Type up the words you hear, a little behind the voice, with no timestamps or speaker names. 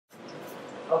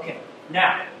Okay,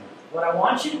 now, what I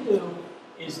want you to do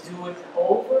is do it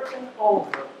over and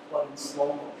over, but in slow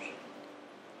motion.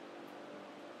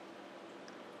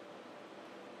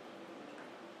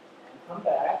 And come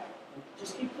back, and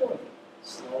just keep doing it.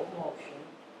 Slow motion.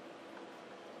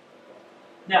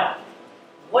 Now,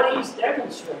 what he's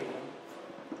demonstrating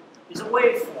is a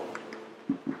waveform.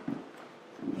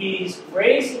 He's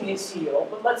raising his heel,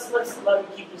 but let's let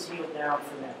him keep his heel down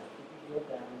for now. Keep your heel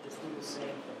down and just do the same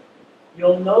thing.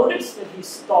 You'll notice that he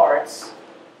starts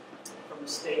from a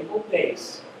stable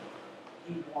base.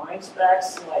 He winds back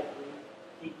slightly.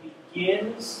 He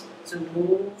begins to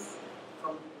move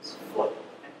from his foot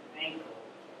and ankle.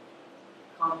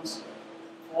 Comes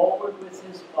forward with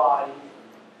his body,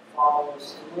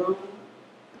 follows through,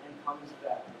 and comes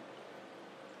back.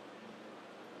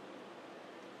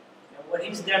 And what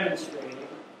he's demonstrating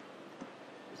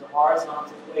is a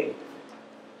horizontal wave.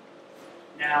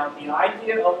 Now, the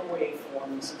idea of a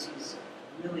waveform, since he's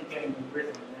really getting the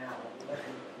rhythm now, I'll let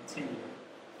him continue.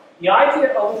 The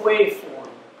idea of a waveform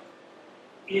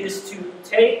is to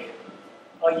take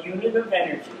a unit of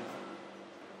energy,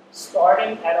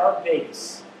 starting at our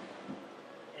base,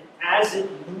 and as it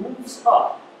moves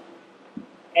up,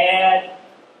 add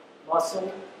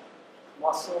muscle,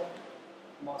 muscle,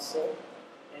 muscle,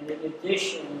 and in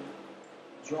addition,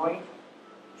 joint,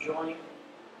 joint,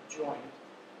 joint.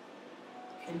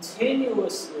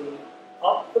 Continuously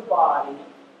up the body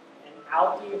and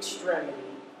out the extremity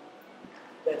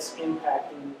that's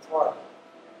impacting the target.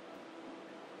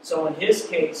 So in his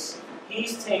case,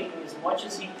 he's taking as much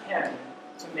as he can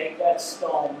to make that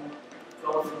stone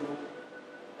go through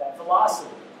that velocity.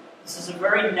 This is a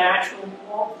very natural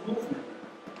movement.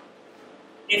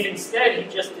 If instead he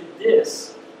just did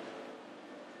this,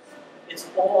 it's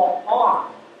all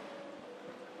on,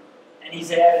 and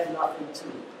he's added nothing to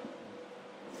it.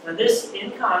 Now this,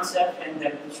 in concept and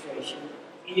demonstration,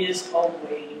 is a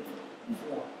wave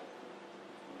form.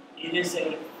 It is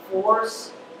a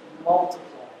force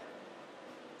multiplier.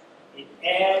 It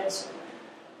adds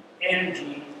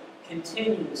energy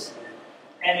continuously.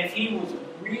 And if he was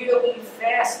really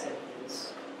fast at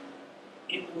this,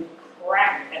 it would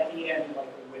crack at the end like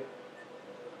a whip.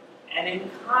 And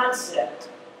in concept,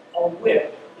 a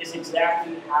whip is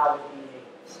exactly how it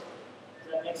behaves.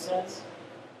 Does that make sense?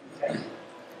 Okay.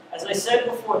 As I said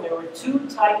before, there were two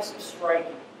types of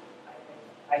striking.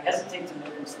 I hesitate to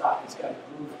make him stop. He's got a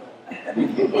groove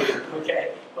going.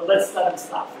 Okay, but let's let him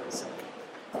stop for a second.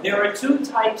 There are two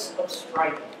types of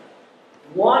striking.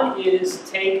 One is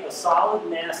take a solid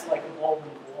mass like a bowling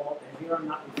ball, and here I'm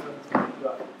not referring to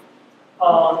the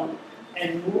gun,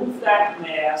 and move that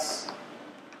mass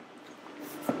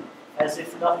as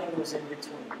if nothing was in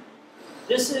between.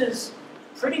 This is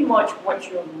pretty much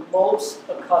what you're most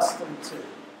accustomed to.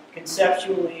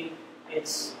 Conceptually,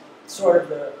 it's sort of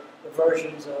the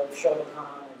versions of Shotokan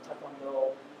and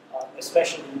Taekwondo,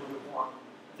 especially Muay Thai,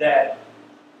 that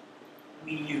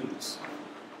we use.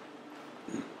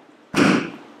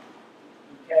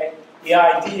 Okay? The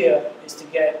idea is to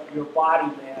get your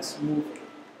body mass moving,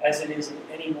 as it is in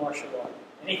any martial art.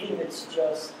 Anything that's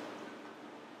just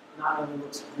not only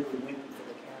looks really wimpy for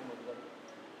the camera, but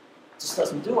just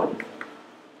doesn't do anything.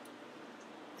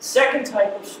 The second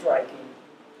type of striking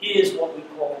is what we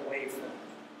call a waveform.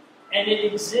 And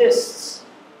it exists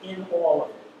in all of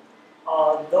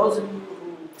it. Those of you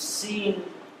who've seen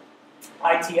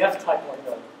ITF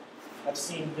Taekwondo have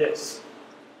seen this.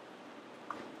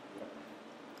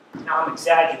 Now I'm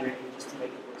exaggerating just to make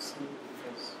it look stupid,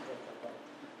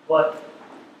 but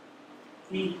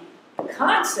the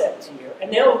concept here,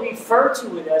 and they'll refer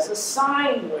to it as a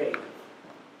sine wave.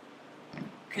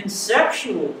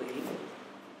 Conceptually,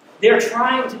 they're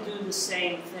trying to do the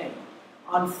same thing.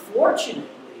 Unfortunately,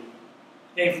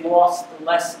 they've lost the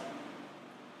lesson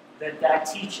that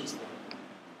teaches them.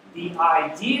 The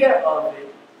idea of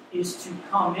it is to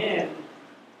come in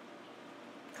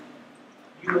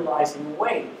utilizing a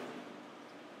wave.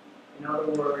 In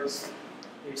other words,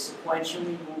 they're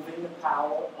sequentially moving the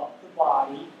power up the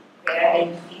body,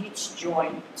 adding each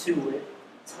joint to it,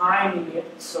 timing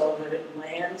it so that it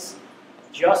lands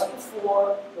just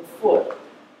before the foot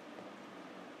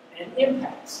and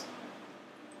impacts.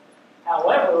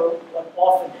 However, what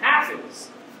often happens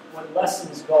when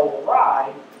lessons go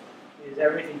awry is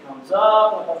everything comes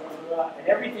up, and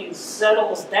everything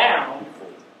settles down,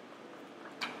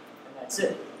 and that's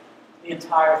it. The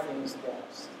entire thing is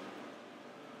lost.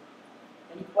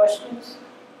 Any questions?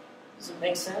 Does it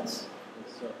make sense?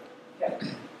 Yes, sir.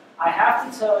 Okay. I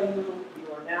have to tell you,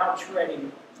 you are now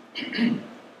treading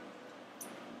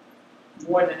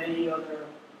more than any other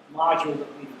module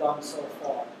that we've done so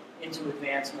far into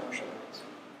advanced martial arts.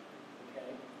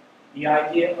 The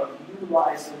idea of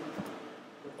utilizing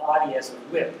the body as a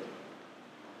whip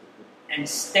and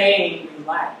staying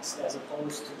relaxed as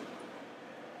opposed to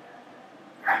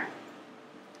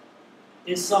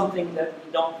is something that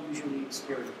we don't usually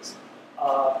experience.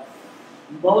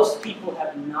 Most people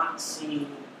have not seen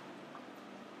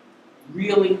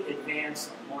really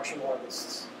advanced martial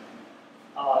artists.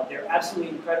 They're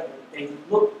absolutely incredible. They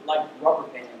look like rubber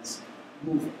bands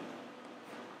moving.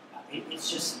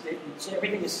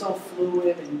 Everything is so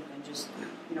fluid and just,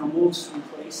 moves from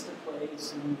place to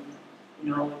place, and,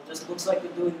 it just looks like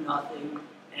they're doing nothing.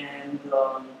 And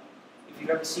if you've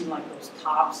ever seen like those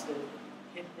tops that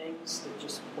hit things, that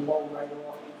just blow right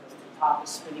off because the top is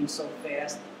spinning so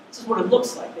fast, this is what it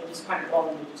looks like. They just kind of go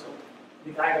and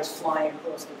the guy goes flying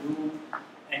across the room,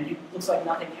 and it looks like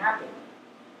nothing happened.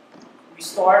 We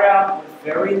start out with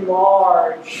very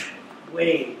large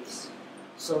waves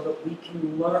so that we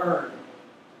can learn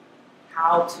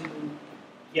how to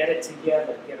get it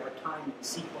together, get our timing,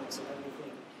 sequence of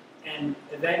everything. And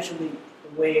eventually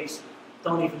the waves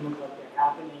don't even look like they're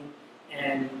happening,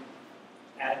 and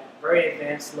at very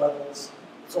advanced levels,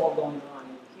 it's all going on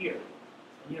in here,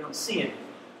 and you don't see anything.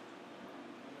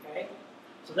 Okay?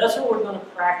 So that's what we're going to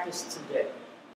practice today.